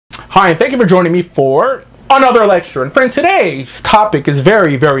Hi, and thank you for joining me for another lecture. And friends, today's topic is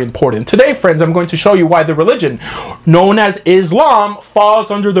very, very important. Today, friends, I'm going to show you why the religion known as Islam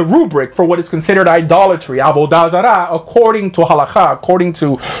falls under the rubric for what is considered idolatry, Avodah Zarah, according to halakha, according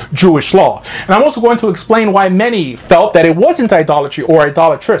to Jewish law. And I'm also going to explain why many felt that it wasn't idolatry or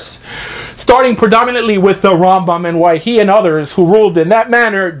idolatrous, starting predominantly with the Rambam and why he and others who ruled in that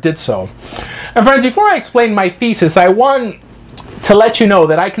manner did so. And friends, before I explain my thesis, I want to let you know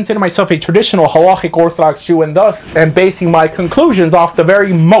that I consider myself a traditional halachic Orthodox Jew, and thus am basing my conclusions off the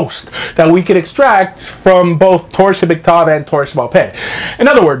very most that we could extract from both Torah Shebiktav and Torah Shebal Peh. In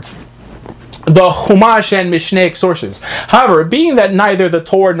other words, the Chumash and Mishnaic sources. However, being that neither the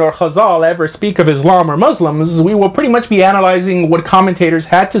Torah nor Chazal ever speak of Islam or Muslims, we will pretty much be analyzing what commentators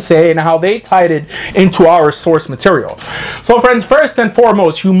had to say and how they tied it into our source material. So friends, first and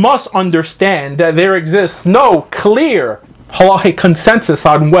foremost, you must understand that there exists no clear halachic consensus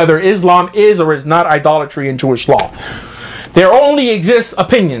on whether Islam is or is not idolatry in Jewish law. There only exist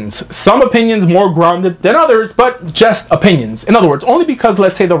opinions, some opinions more grounded than others, but just opinions. In other words, only because,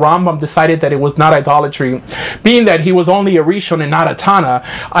 let's say, the Rambam decided that it was not idolatry, being that he was only a Rishon and not a Tana,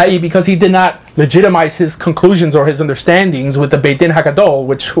 i.e. because he did not legitimize his conclusions or his understandings with the Beit Din HaGadol,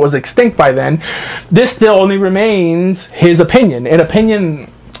 which was extinct by then, this still only remains his opinion, an opinion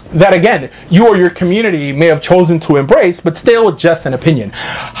that, again, you or your community may have chosen to embrace, but still just an opinion.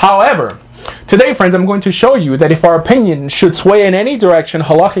 However, today, friends, I'm going to show you that if our opinion should sway in any direction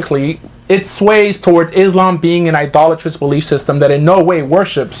halachically, it sways towards Islam being an idolatrous belief system that in no way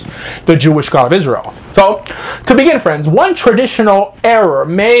worships the Jewish God of Israel. So, to begin, friends, one traditional error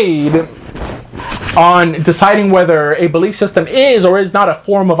made on deciding whether a belief system is or is not a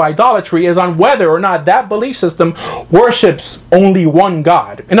form of idolatry is on whether or not that belief system worships only one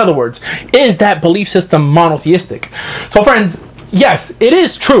God. In other words, is that belief system monotheistic? So friends, yes, it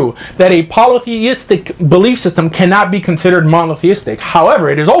is true that a polytheistic belief system cannot be considered monotheistic. However,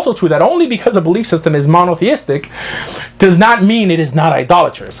 it is also true that only because a belief system is monotheistic does not mean it is not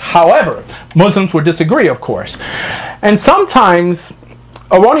idolatrous. However, Muslims would disagree, of course. And sometimes,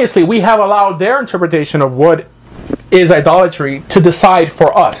 erroneously, we have allowed their interpretation of what is idolatry to decide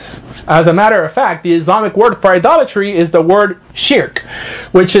for us. As a matter of fact, the Islamic word for idolatry is the word shirk,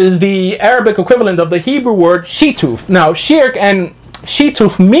 which is the Arabic equivalent of the Hebrew word shituf. Now, shirk and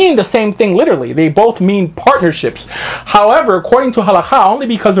shituf mean the same thing literally. They both mean partnerships. However, according to halakha, only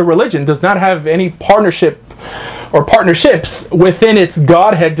because a religion does not have any partnership or partnerships within its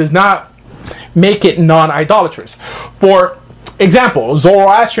godhead does not make it non-idolatrous. For example,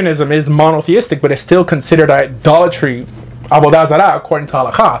 Zoroastrianism is monotheistic, but it's still considered idolatry, Avodah Zarah, according to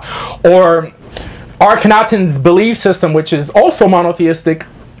halakha. Or Akhenaten's belief system, which is also monotheistic,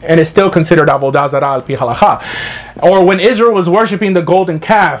 and is still considered Avodah Zarah al-pi halakha. Or when Israel was worshipping the golden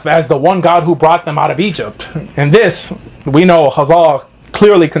calf as the one God who brought them out of Egypt. And this, we know, Chazal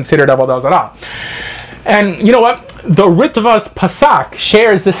clearly considered Avodah Zarah. And you know what? The Ritva's Pasak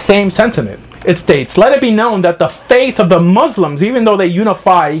shares the same sentiment. It states, "Let it be known that the faith of the Muslims, even though they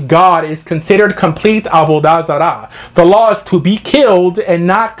unify God, is considered complete Avodah Zarah. The law is to be killed and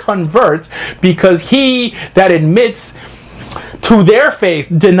not convert, because he that admits to their faith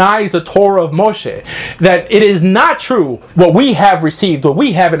denies the Torah of Moshe, that it is not true what we have received, what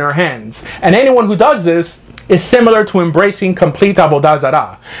we have in our hands. And anyone who does this is similar to embracing complete Avodah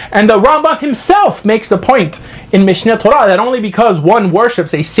Zarah." And the Rambam himself makes the point in Mishneh Torah that only because one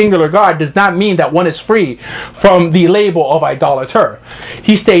worships a singular God does not mean that one is free from the label of idolater.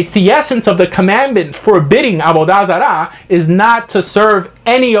 He states, "The essence of the commandment forbidding Avodah Zarah is not to serve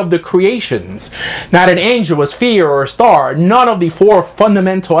any of the creations, not an angel, a sphere, or a star, none of the four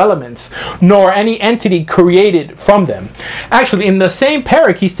fundamental elements, nor any entity created from them." Actually, in the same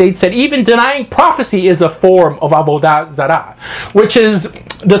parak, he states that even denying prophecy is a form of Avodah Zarah, which is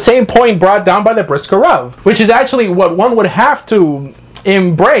the same point brought down by the Brisker Rav, which is actually what one would have to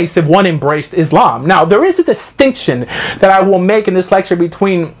embrace if one embraced Islam. Now, there is a distinction that I will make in this lecture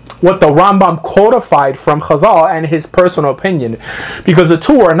between what the Rambam codified from Chazal and his personal opinion, because the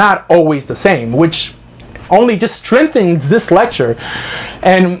two are not always the same, which only just strengthens this lecture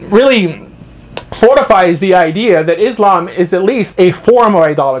and really fortifies the idea that Islam is at least a form of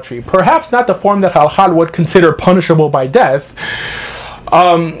idolatry. Perhaps not the form that Halakha would consider punishable by death,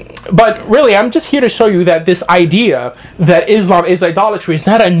 But really, I'm just here to show you that this idea that Islam is idolatry is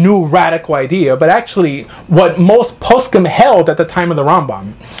not a new radical idea, but actually what most poskim held at the time of the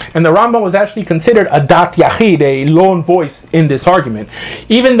Rambam. And the Rambam was actually considered a dat yachid, a lone voice in this argument.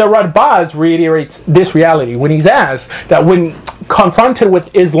 Even the Radbaz reiterates this reality when he's asked that when confronted with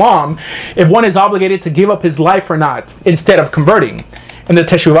Islam, if one is obligated to give up his life or not instead of converting. And the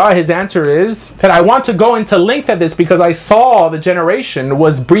Teshuvah, his answer is that I want to go into length at this because I saw the generation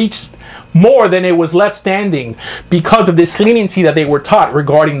was breached more than it was left standing because of this leniency that they were taught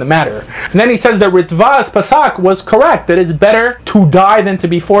regarding the matter. And then he says that Ritva's Pasak was correct, that it's better to die than to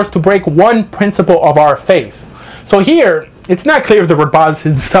be forced to break one principle of our faith. So here, it's not clear if the Rabbi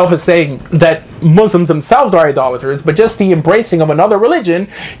himself is saying that Muslims themselves are idolaters, but just the embracing of another religion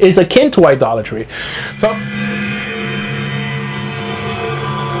is akin to idolatry. So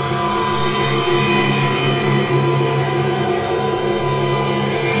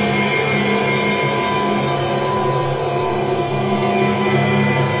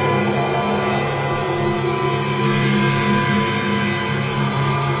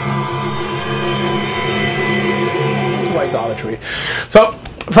idolatry. So,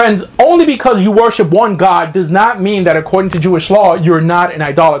 friends, only because you worship one God does not mean that according to Jewish law, you're not an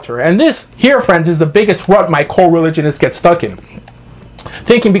idolater. And this here, friends, is the biggest rut my co-religionists get stuck in.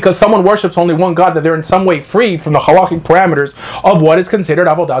 Thinking because someone worships only one God that they're in some way free from the halakhic parameters of what is considered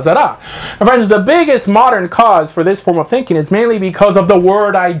Avodah Zarah. And friends, the biggest modern cause for this form of thinking is mainly because of the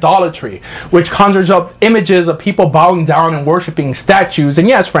word idolatry, which conjures up images of people bowing down and worshiping statues. And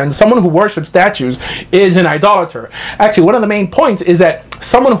yes, friends, someone who worships statues is an idolater. Actually, one of the main points is that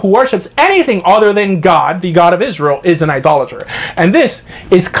someone who worships anything other than God, the God of Israel, is an idolater. And this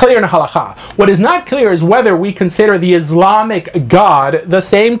is clear in halakha. What is not clear is whether we consider the Islamic God the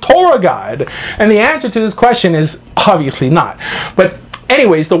same Torah God. And the answer to this question is obviously not. But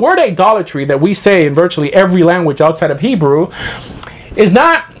anyways, the word idolatry that we say in virtually every language outside of Hebrew is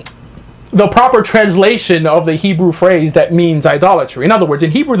not the proper translation of the Hebrew phrase that means idolatry. In other words,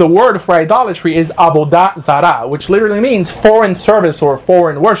 in Hebrew, the word for idolatry is Avodah Zarah, which literally means foreign service or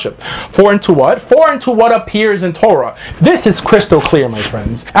foreign worship. Foreign to what? Foreign to what appears in Torah. This is crystal clear, my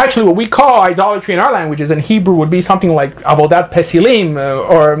friends. Actually, what we call idolatry in our languages in Hebrew would be something like Avodat Pesilim,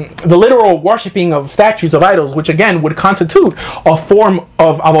 or the literal worshipping of statues of idols, which again would constitute a form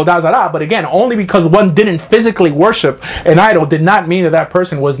of Avodah Zarah, but again, only because one didn't physically worship an idol did not mean that that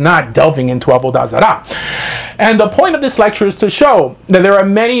person was not delving into Avodah Zarah. And the point of this lecture is to show that there are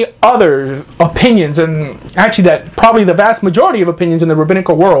many other opinions, and actually that probably the vast majority of opinions in the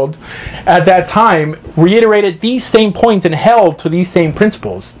rabbinical world at that time reiterated these same points and held to these same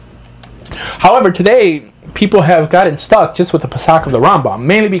principles. However, today people have gotten stuck just with the Pasak of the Rambam,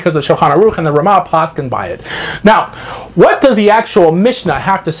 mainly because the Shulchan Aruch and the Ramah paskin by it. Now, what does the actual Mishnah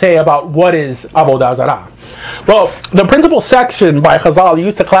have to say about what is Avodah Zarah? Well, the principal section by Chazal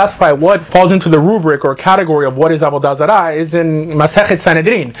used to classify what falls into the rubric or category of what is Avodah Zarah is in Masechet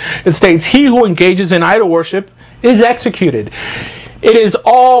Sanhedrin. It states, "He who engages in idol worship is executed. It is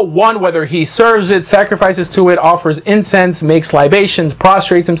all one whether he serves it, sacrifices to it, offers incense, makes libations,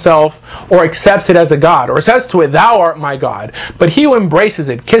 prostrates himself, or accepts it as a god, or says to it, 'Thou art my God.' But he who embraces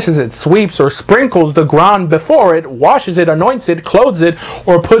it, kisses it, sweeps, or sprinkles the ground before it, washes it, anoints it, clothes it,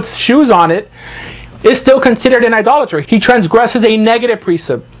 or puts shoes on it, is still considered an idolater. He transgresses a negative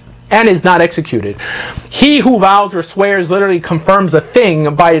precept and is not executed. He who vows or swears, literally confirms a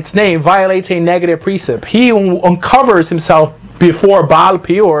thing by its name, violates a negative precept. He who uncovers himself before Baal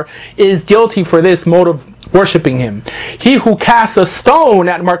Peor is guilty for this mode of worshipping him. He who casts a stone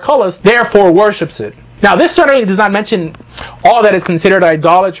at Marculus therefore worships it." Now, this certainly does not mention all that is considered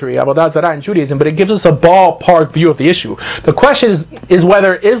idolatry, Avodah Zarah in Judaism, but it gives us a ballpark view of the issue. The question is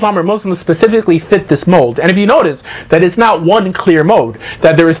whether Islam or Muslims specifically fit this mold. And if you notice that it's not one clear mode,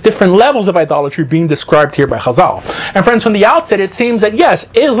 that there is different levels of idolatry being described here by Chazal. And friends, from the outset, it seems that yes,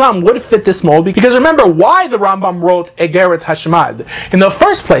 Islam would fit this mold, because remember why the Rambam wrote Egeret Hashmad. In the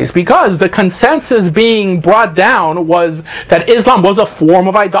first place, because the consensus being brought down was that Islam was a form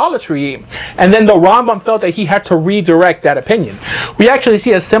of idolatry. And then the Rambam felt that he had to redirect that opinion. We actually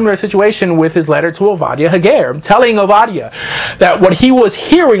see a similar situation with his letter to Ovadia Hager, telling Ovadia that what he was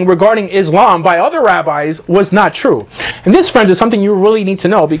hearing regarding Islam by other rabbis was not true. And this, friends, is something you really need to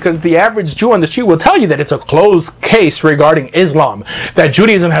know, because the average Jew on the street will tell you that it's a closed case regarding Islam, that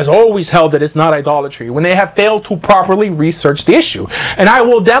Judaism has always held that it's not idolatry, when they have failed to properly research the issue. And I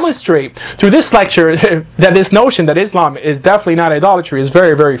will demonstrate through this lecture that this notion that Islam is definitely not idolatry is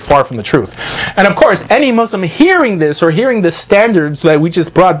very, very far from the truth. And of course, any Muslim hearing this or hearing the standards that we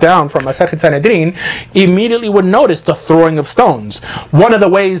just brought down from Masechet Sanhedrin immediately would notice the throwing of stones. One of the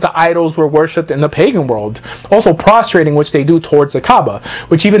ways the idols were worshipped in the pagan world. Also prostrating, which they do towards the Kaaba,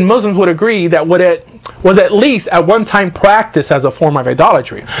 which even Muslims would agree that was at least at one time practiced as a form of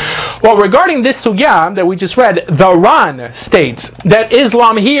idolatry. Well, regarding this sugya that we just read, the Ran states that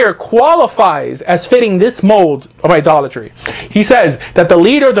Islam here qualifies as fitting this mold of idolatry. He says that the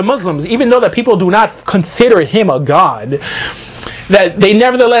leader of the Muslims, even though that people do not consider him a god, that they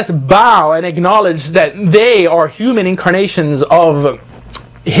nevertheless bow and acknowledge that they are human incarnations of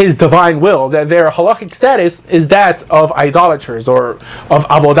his divine will, that their halachic status is that of idolaters or of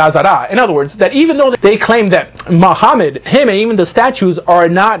Avodah Zarah. In other words, that even though they claim that Muhammad, him, and even the statues are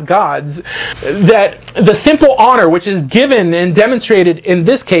not gods, that the simple honor which is given and demonstrated in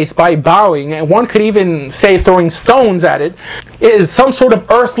this case by bowing, and one could even say throwing stones at it, is some sort of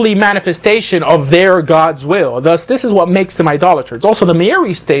earthly manifestation of their God's will. Thus, this is what makes them idolaters. Also, the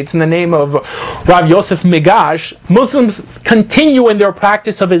Meiri states in the name of Rav Yosef Migash, Muslims continue in their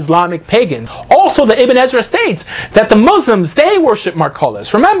practice of Islamic pagans. Also, the Ibn Ezra states that the Muslims, they worship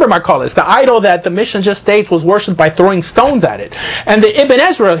Markolis. Remember Markolis, the idol that the Mishnah just states was worshipped by throwing stones at it. And the Ibn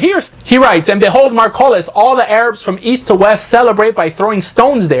Ezra here, he writes, and behold Markolis, all the Arabs from east to west celebrate by throwing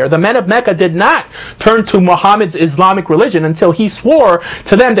stones there. The men of Mecca did not turn to Muhammad's Islamic religion until he swore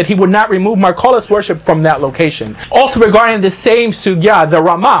to them that he would not remove Markolis worship from that location. Also, regarding the same sugya, the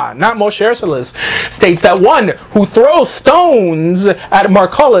Ramah, not Moshe Erselis, states that one who throws stones at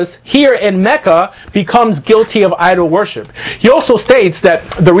Markolis here in Mecca becomes guilty of idol worship. He also states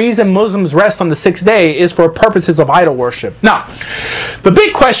that the reason Muslims rest on the 6th day is for purposes of idol worship. Now, the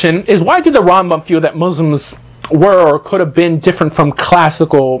big question is, why did the Rambam feel that Muslims were or could have been different from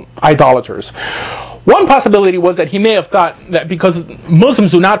classical idolaters? One possibility was that he may have thought that because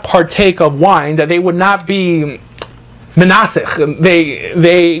Muslims do not partake of wine, that they would not be menasich.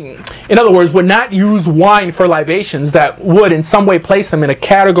 They, in other words, would not use wine for libations that would in some way place them in a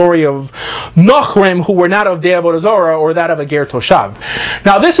category of nochrim who were not of the Avodah Zarah or that of a ger toshav.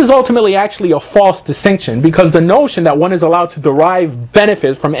 Now, this is ultimately actually a false distinction, because the notion that one is allowed to derive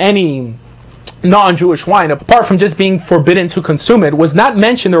benefits from any non-Jewish wine, apart from just being forbidden to consume it, was not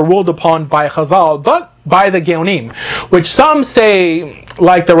mentioned or ruled upon by Chazal, but by the Geonim, which some say,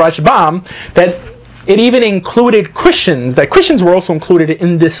 like the Rashbam, that it even included Christians, that Christians were also included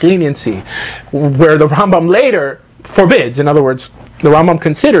in this leniency, where the Rambam later forbids. In other words, the Rambam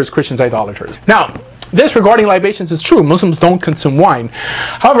considers Christians idolaters. Now, this regarding libations is true. Muslims don't consume wine.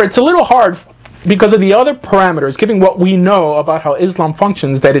 However, it's a little hard because of the other parameters, given what we know about how Islam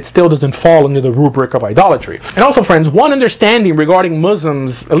functions, that it still doesn't fall under the rubric of idolatry. And also, friends, one understanding regarding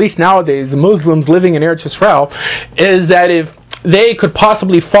Muslims, at least nowadays, Muslims living in Eretz Yisrael, is that if they could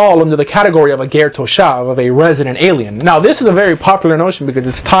possibly fall under the category of a ger toshav, of a resident alien. Now, this is a very popular notion because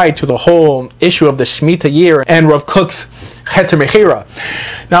it's tied to the whole issue of the Shemitah year and Rav Kook's Heter Mechira.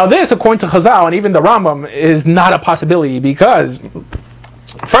 Now, this, according to Chazal and even the Rambam, is not a possibility because,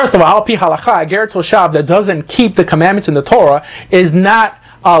 first of all, al pi halakha, a ger toshav that doesn't keep the commandments in the Torah is not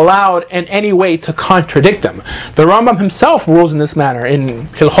allowed in any way to contradict them. The Rambam himself rules in this manner in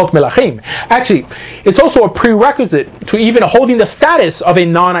Hilchot Melachim. Actually, it's also a prerequisite to even holding the status of a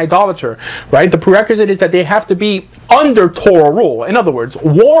non-idolater, right? The prerequisite is that they have to be under Torah rule. In other words,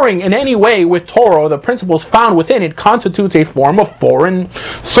 warring in any way with Torah or the principles found within it constitutes a form of foreign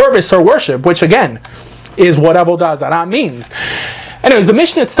service or worship, which again is what Avodah Zarah means. Anyways, the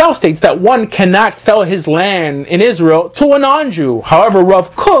Mishnah itself states that one cannot sell his land in Israel to a non-Jew. However,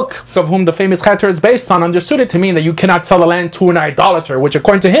 Rav Kook, of whom the famous Heter is based on, understood it to mean that you cannot sell the land to an idolater, which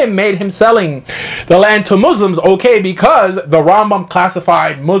according to him made him selling the land to Muslims okay, because the Rambam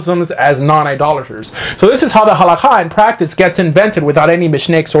classified Muslims as non-idolaters. So this is how the halakha in practice gets invented without any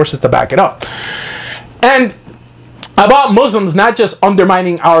Mishnaic sources to back it up. And about Muslims not just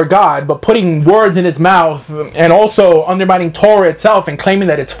undermining our God, but putting words in his mouth and also undermining Torah itself and claiming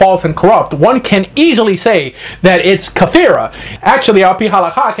that it's false and corrupt, one can easily say that it's kafira. Actually, al pi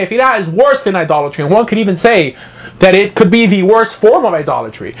halakha, kafira is worse than idolatry, and one could even say that it could be the worst form of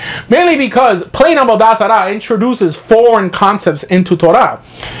idolatry, mainly because plain Avodah Zarah introduces foreign concepts into Torah.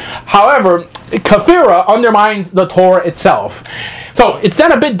 However, kafira undermines the Torah itself. So it's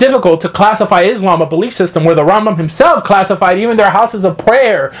then a bit difficult to classify Islam, a belief system where the Rambam himself classified even their houses of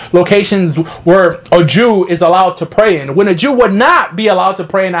prayer, locations where a Jew is allowed to pray in, when a Jew would not be allowed to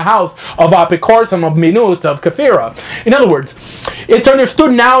pray in a house of apikorsim, of minut, of kafira. In other words, it's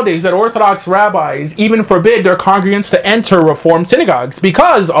understood nowadays that Orthodox rabbis even forbid their congregants to enter Reformed synagogues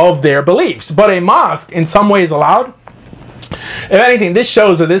because of their beliefs. But a mosque in some way is allowed. If anything, this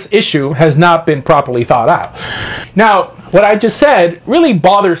shows that this issue has not been properly thought out. Now, what I just said really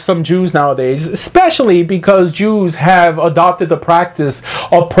bothers some Jews nowadays, especially because Jews have adopted the practice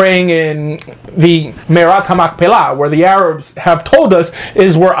of praying in the Me'arat HaMakpelah, where the Arabs have told us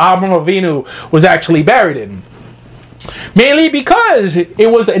is where Avraham Avinu was actually buried in. Mainly because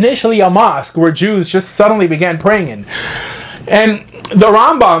it was initially a mosque where Jews just suddenly began praying in. And the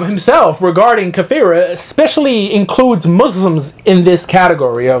Rambam himself, regarding kafira, especially includes Muslims in this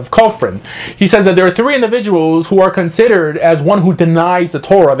category of kofrin. He says that there are three individuals who are considered as one who denies the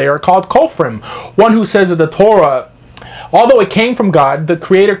Torah. They are called kofrim. One who says that the Torah, although it came from God, the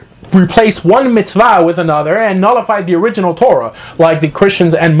Creator replaced one mitzvah with another and nullified the original Torah, like the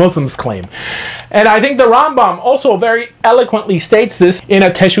Christians and Muslims claim. And I think the Rambam also very eloquently states this in a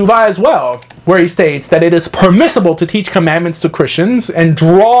Teshuvah as well, where he states that it is permissible to teach commandments to Christians and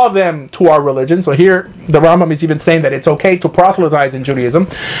draw them to our religion. So here the Rambam is even saying that it's okay to proselytize in Judaism.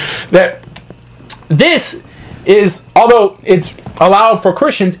 That this is, although it's allowed for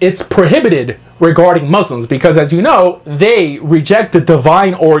Christians, it's prohibited regarding Muslims, because as you know, they reject the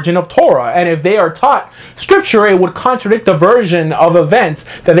divine origin of Torah, and if they are taught scripture, it would contradict the version of events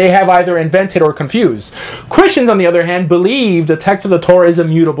that they have either invented or confused. Christians, on the other hand, believe the text of the Torah is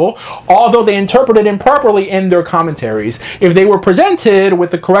immutable, although they interpret it improperly in their commentaries. If they were presented with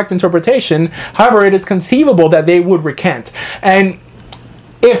the correct interpretation, however, it is conceivable that they would recant. And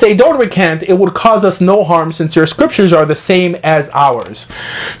if they don't recant, it would cause us no harm, since their scriptures are the same as ours.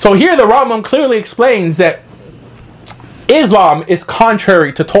 So here the Rambam clearly explains that Islam is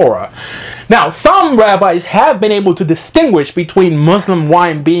contrary to Torah. Now, some rabbis have been able to distinguish between Muslim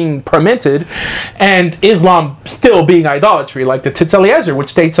wine being permitted and Islam still being idolatry, like the Tzitz Eliezer, which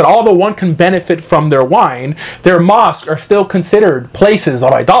states that although one can benefit from their wine, their mosques are still considered places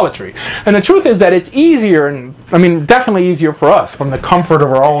of idolatry. And the truth is that it's easier, and I mean definitely easier for us from the comfort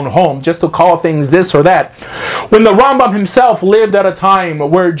of our own home, just to call things this or that. When the Rambam himself lived at a time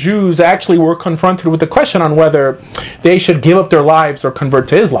where Jews actually were confronted with the question on whether they should give up their lives or convert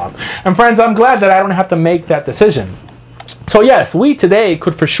to Islam. And friends, I'm glad that I don't have to make that decision. So yes, we today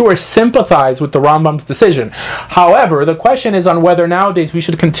could for sure sympathize with the Rambam's decision. However, the question is on whether nowadays we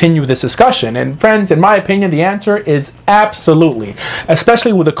should continue this discussion. And friends, in my opinion, the answer is absolutely,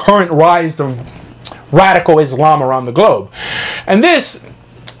 especially with the current rise of radical Islam around the globe. And this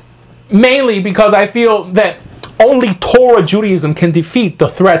mainly because I feel that only Torah Judaism can defeat the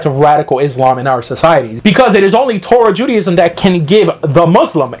threat of radical Islam in our societies, because it is only Torah Judaism that can give the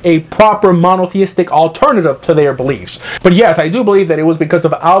Muslim a proper monotheistic alternative to their beliefs. But yes, I do believe that it was because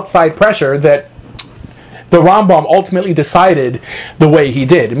of outside pressure that the Rambam ultimately decided the way he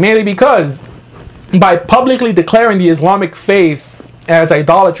did, mainly because by publicly declaring the Islamic faith as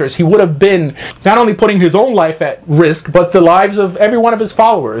idolatrous, he would have been not only putting his own life at risk, but the lives of every one of his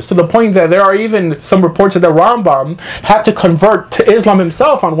followers, to the point that there are even some reports that the Rambam had to convert to Islam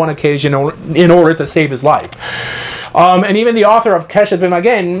himself on one occasion in order to save his life. And even the author of Keshet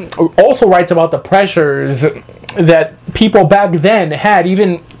V'Magen also writes about the pressures that people back then had,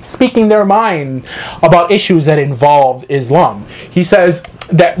 even speaking their mind about issues that involved Islam. He says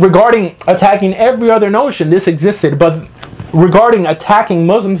that regarding attacking every other notion, this existed, but regarding attacking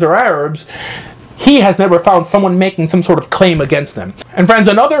Muslims or Arabs, he has never found someone making some sort of claim against them. And friends,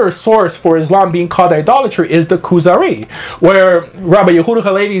 another source for Islam being called idolatry is the Kuzari, where Rabbi Yehuda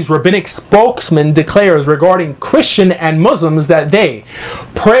Halevi's rabbinic spokesman declares regarding Christian and Muslims that they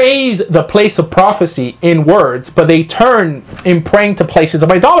praise the place of prophecy in words, but they turn in praying to places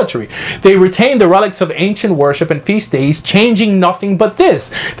of idolatry. They retain the relics of ancient worship and feast days, changing nothing but this,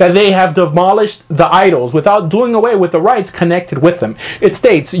 that they have demolished the idols without doing away with the rites connected with them. It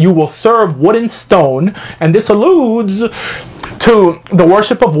states, "You will serve wood and stone," and this alludes to the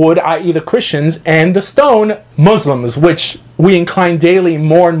worship of wood, i.e. the Christians, and the stone, Muslims, which we incline daily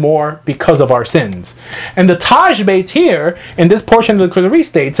more and more because of our sins. And the Taj Bates here, in this portion of the Kuzari,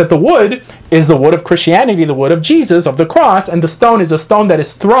 states that the wood is the wood of Christianity, the wood of Jesus, of the cross, and the stone is a stone that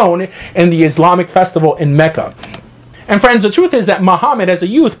is thrown in the Islamic festival in Mecca. And friends, the truth is that Muhammad, as a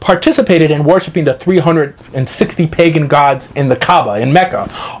youth, participated in worshiping the 360 pagan gods in the Kaaba in Mecca,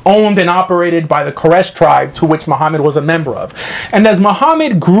 owned and operated by the Quraysh tribe to which Muhammad was a member of. And as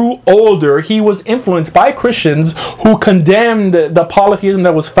Muhammad grew older, he was influenced by Christians who condemned the polytheism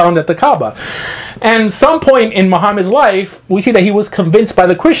that was found at the Kaaba. And some point in Muhammad's life, we see that he was convinced by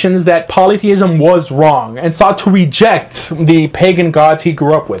the Christians that polytheism was wrong and sought to reject the pagan gods he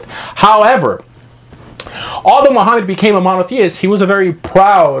grew up with. However, although Muhammad became a monotheist, he was very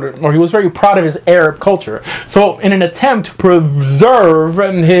proud of his Arab culture. So in an attempt to preserve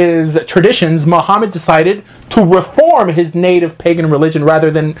his traditions, Muhammad decided to reform his native pagan religion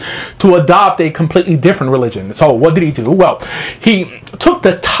rather than to adopt a completely different religion. So what did he do? Well, he took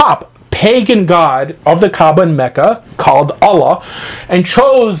the top pagan god of the Kaaba in Mecca, called Allah, and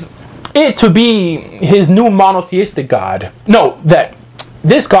chose it to be his new monotheistic god. Note that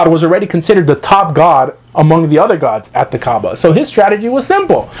this god was already considered the top god among the other gods at the Kaaba. So his strategy was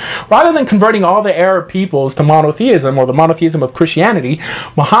simple. Rather than converting all the Arab peoples to monotheism, or the monotheism of Christianity,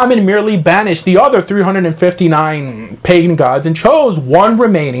 Muhammad merely banished the other 359 pagan gods and chose one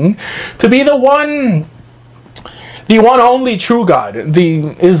remaining to be the one only true God,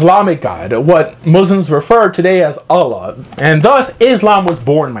 the Islamic God, what Muslims refer today as Allah. And thus Islam was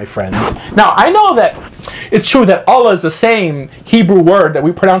born, my friends. Now, I know that it's true that Allah is the same Hebrew word that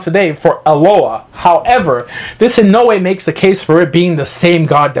we pronounce today for Eloah. However, this in no way makes the case for it being the same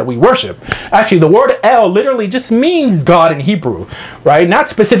God that we worship. Actually, the word El literally just means God in Hebrew, right? Not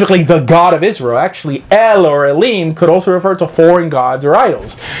specifically the God of Israel. Actually, El or Elim could also refer to foreign gods or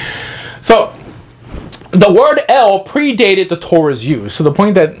idols. So, the word El predated the Torah's use, to the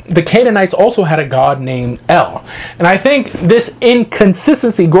point that the Canaanites also had a god named El. And I think this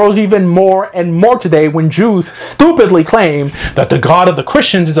inconsistency grows even more and more today when Jews stupidly claim that the God of the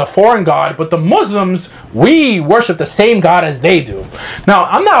Christians is a foreign god, but the Muslims, we worship the same God as they do. Now,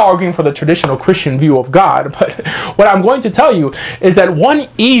 I'm not arguing for the traditional Christian view of God, but what I'm going to tell you is that one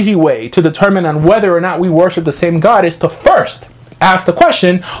easy way to determine on whether or not we worship the same God is to first ask the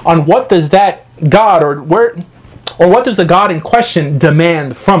question on what does that God or what does the God in question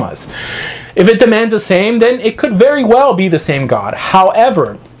demand from us. If it demands the same, then it could very well be the same God.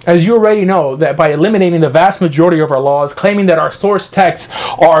 However, as you already know, that by eliminating the vast majority of our laws, claiming that our source texts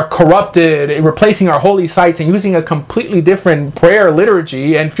are corrupted, replacing our holy sites, and using a completely different prayer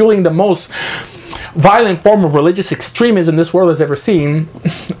liturgy, and fueling the most violent form of religious extremism this world has ever seen,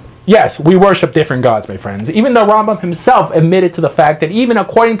 yes, we worship different gods, my friends. Even the Rambam himself admitted to the fact that even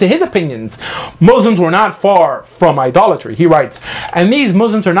according to his opinions, Muslims were not far from idolatry. He writes, and these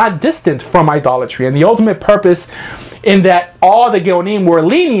Muslims are not distant from idolatry, and the ultimate purpose in that all the Geonim were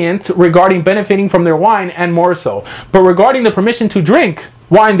lenient regarding benefiting from their wine, and more so. But regarding the permission to drink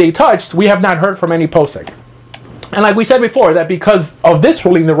wine they touched, we have not heard from any posek. And like we said before, that because of this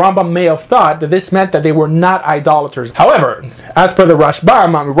ruling, the Rambam may have thought that this meant that they were not idolaters. However, as per the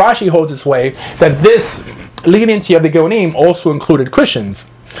Rashbam, Rashi holds its way that this leniency of the Geonim also included Christians.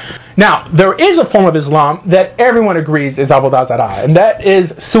 Now, there is a form of Islam that everyone agrees is Avodah Zarah, and that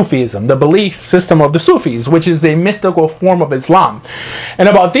is Sufism, the belief system of the Sufis, which is a mystical form of Islam. And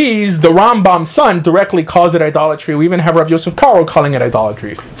about these, the Rambam's son directly calls it idolatry. We even have Rav Yosef Karo calling it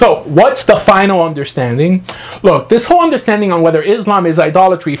idolatry. So, what's the final understanding? Look, this whole understanding on whether Islam is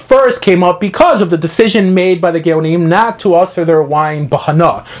idolatry first came up because of the decision made by the Geonim not to usher their wine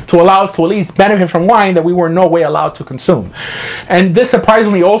bahana, to allow us to at least benefit from wine that we were in no way allowed to consume. And this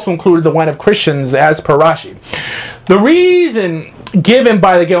surprisingly also included the wine of Christians, as per Rashi. The reason given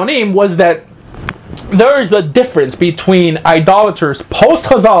by the Geonim was that there is a difference between idolaters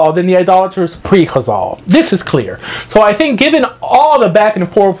post-Chazal than the idolaters pre-Chazal. This is clear. So I think given all the back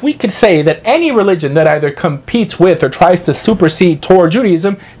and forth, we could say that any religion that either competes with or tries to supersede Torah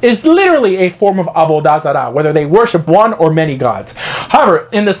Judaism is literally a form of Avodah Zarah, whether they worship one or many gods. However,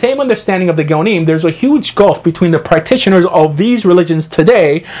 in the same understanding of the Geonim, there's a huge gulf between the practitioners of these religions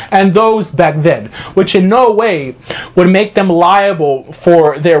today and those back then, which in no way would make them liable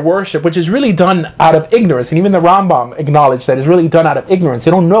for their worship, which is really done out of ignorance. And even the Rambam acknowledged that it's really done out of ignorance.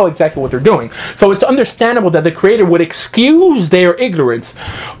 They don't know exactly what they're doing. So it's understandable that the Creator would excuse their ignorance,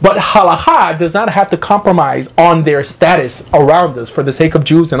 but halakha does not have to compromise on their status around us for the sake of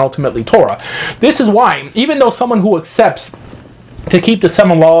Jews and ultimately Torah. This is why, even though someone who accepts to keep the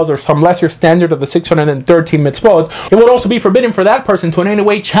 7 laws or some lesser standard of the 613 mitzvot, it would also be forbidden for that person to in any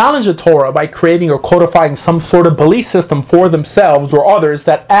way challenge the Torah by creating or codifying some sort of belief system for themselves or others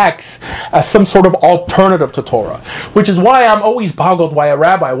that acts as some sort of alternative to Torah. Which is why I'm always boggled why a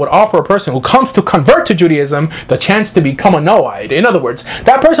rabbi would offer a person who comes to convert to Judaism the chance to become a Noahide. In other words,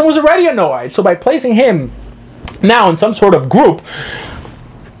 that person was already a Noahide, so by placing him now in some sort of group,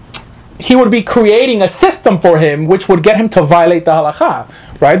 he would be creating a system for him which would get him to violate the halakha,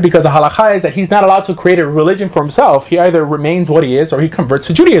 right? Because the halakha is that he's not allowed to create a religion for himself. He either remains what he is or he converts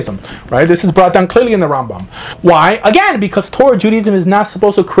to Judaism, right? This is brought down clearly in the Rambam. Why? Again, because Torah Judaism is not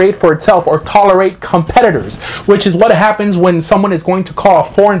supposed to create for itself or tolerate competitors, which is what happens when someone is going to call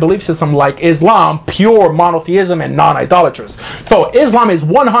a foreign belief system like Islam pure monotheism and non-idolatrous. So Islam is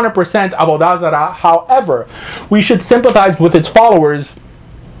 100% Avodah Zarah. However, we should sympathize with its followers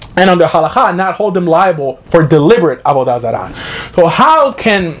and under halakha not hold them liable for deliberate Avodah Zarah. So how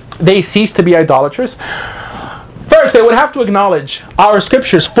can they cease to be idolatrous? First, they would have to acknowledge our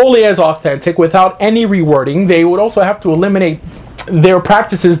scriptures fully as authentic without any rewording. They would also have to eliminate their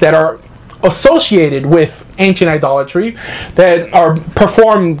practices that are associated with ancient idolatry that are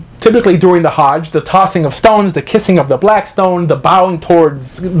performed typically during the Hajj, the tossing of stones, the kissing of the black stone, the bowing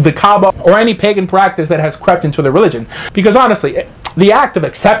towards the Kaaba, or any pagan practice that has crept into the religion. Because honestly, the act of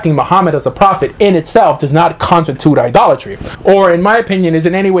accepting Muhammad as a prophet in itself does not constitute idolatry, or in my opinion is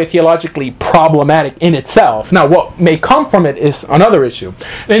in any way theologically problematic in itself. Now, what may come from it is another issue.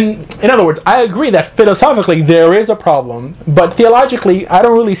 In other words, I agree that philosophically there is a problem, but theologically I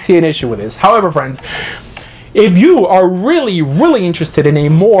don't really see an issue with this. However, friends, if you are really interested in a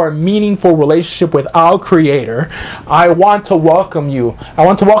more meaningful relationship with our Creator, I want to welcome you. I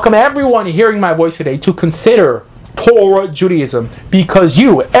want to welcome everyone hearing my voice today to consider Torah Judaism, because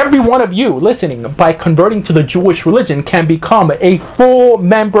you, every one of you listening, by converting to the Jewish religion, can become a full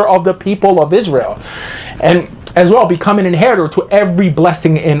member of the people of Israel, and as well become an inheritor to every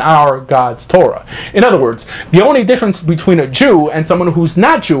blessing in our God's Torah. In other words, the only difference between a Jew and someone who's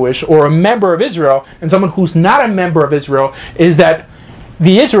not Jewish, or a member of Israel and someone who's not a member of Israel, is that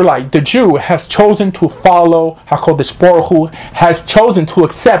the Israelite, the Jew, has chosen to follow HaKodesh Baruch Hu, has chosen to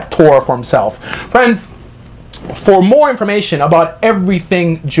accept Torah for himself. Friends, for more information about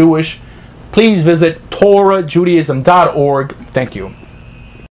everything Jewish, please visit TorahJudaism.org. Thank you.